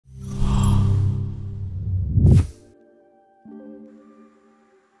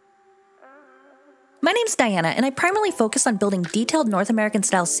My name's Diana, and I primarily focus on building detailed North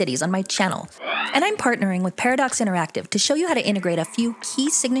American-style cities on my channel. And I'm partnering with Paradox Interactive to show you how to integrate a few key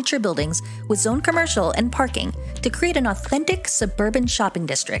signature buildings with zone commercial and parking to create an authentic suburban shopping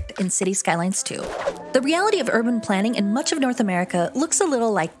district in City Skylines II. The reality of urban planning in much of North America looks a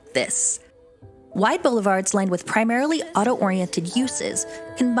little like this. Wide boulevards lined with primarily auto-oriented uses,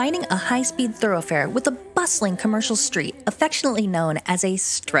 combining a high-speed thoroughfare with a bustling commercial street, affectionately known as a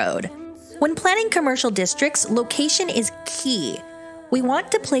strode. When planning commercial districts, location is key. We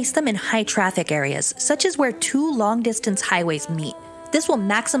want to place them in high-traffic areas, such as where two long-distance highways meet. This will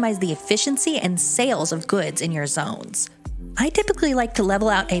maximize the efficiency and sales of goods in your zones. I typically like to level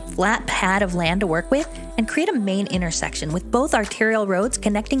out a flat pad of land to work with and create a main intersection with both arterial roads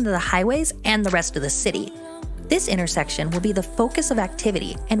connecting to the highways and the rest of the city. This intersection will be the focus of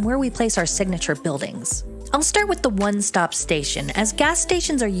activity and where we place our signature buildings. I'll start with the one-stop station, as gas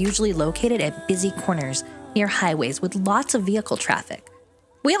stations are usually located at busy corners near highways with lots of vehicle traffic.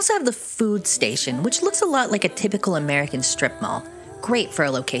 We also have the food station, which looks a lot like a typical American strip mall. Great for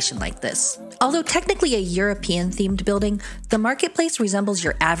a location like this. Although technically a European-themed building, the marketplace resembles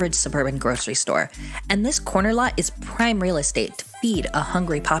your average suburban grocery store, and this corner lot is prime real estate to feed a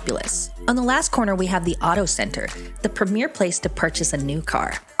hungry populace. On the last corner, we have the Auto Center, the premier place to purchase a new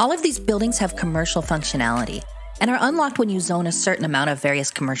car. All of these buildings have commercial functionality and are unlocked when you zone a certain amount of various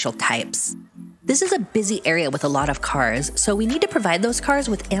commercial types. This is a busy area with a lot of cars, so we need to provide those cars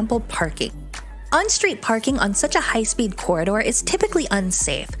with ample parking. On-street parking on such a high-speed corridor is typically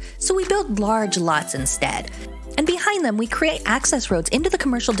unsafe, so we build large lots instead. And behind them, we create access roads into the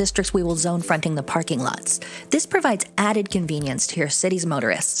commercial districts we will zone fronting the parking lots. This provides added convenience to your city's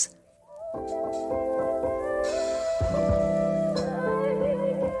motorists.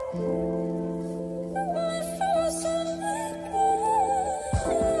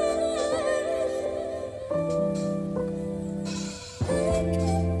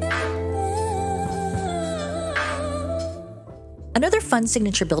 Another fun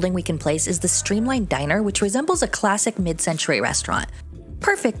signature building we can place is the Streamlined Diner, which resembles a classic mid-century restaurant.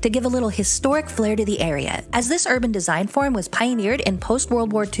 Perfect to give a little historic flair to the area, as this urban design form was pioneered in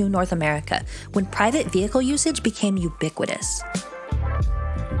post-World War II North America, when private vehicle usage became ubiquitous.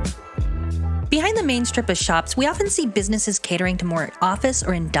 Behind the main strip of shops, we often see businesses catering to more office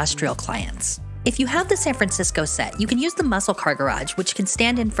or industrial clients. If you have the San Francisco set, you can use the muscle car garage, which can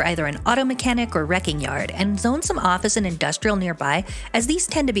stand in for either an auto mechanic or wrecking yard, and zone some office and industrial nearby, as these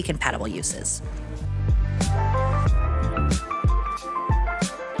tend to be compatible uses.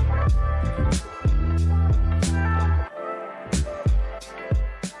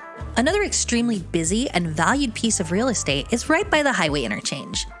 Another extremely busy and valued piece of real estate is right by the highway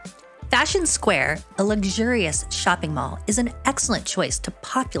interchange. Fashion Square, a luxurious shopping mall, is an excellent choice to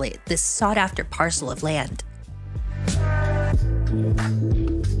populate this sought-after parcel of land.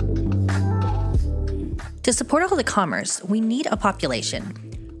 To support all the commerce, we need a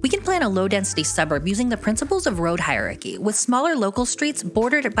population. We can plan a low-density suburb using the principles of road hierarchy, with smaller local streets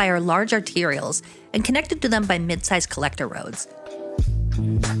bordered by our large arterials and connected to them by mid-sized collector roads.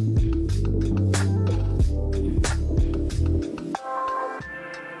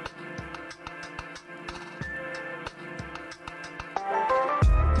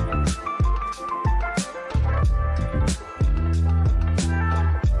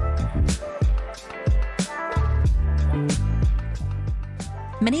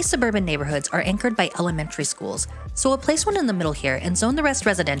 Many suburban neighborhoods are anchored by elementary schools, so we'll place one in the middle here and zone the rest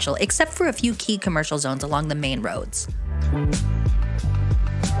residential except for a few key commercial zones along the main roads.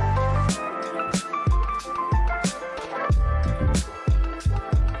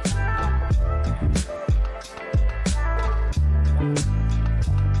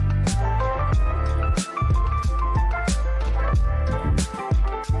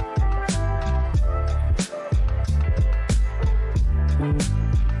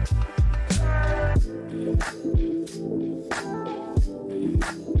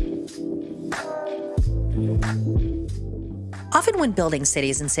 Often when building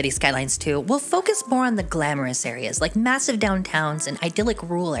cities in City Skylines II, we'll focus more on the glamorous areas like massive downtowns and idyllic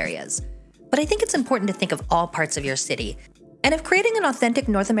rural areas. But I think it's important to think of all parts of your city. And if creating an authentic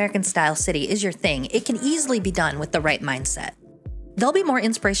North American style city is your thing, it can easily be done with the right mindset. There'll be more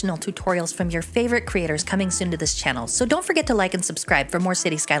inspirational tutorials from your favorite creators coming soon to this channel, so don't forget to like and subscribe for more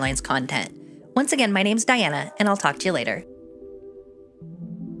City Skylines content. Once again, my name's Diana, and I'll talk to you later.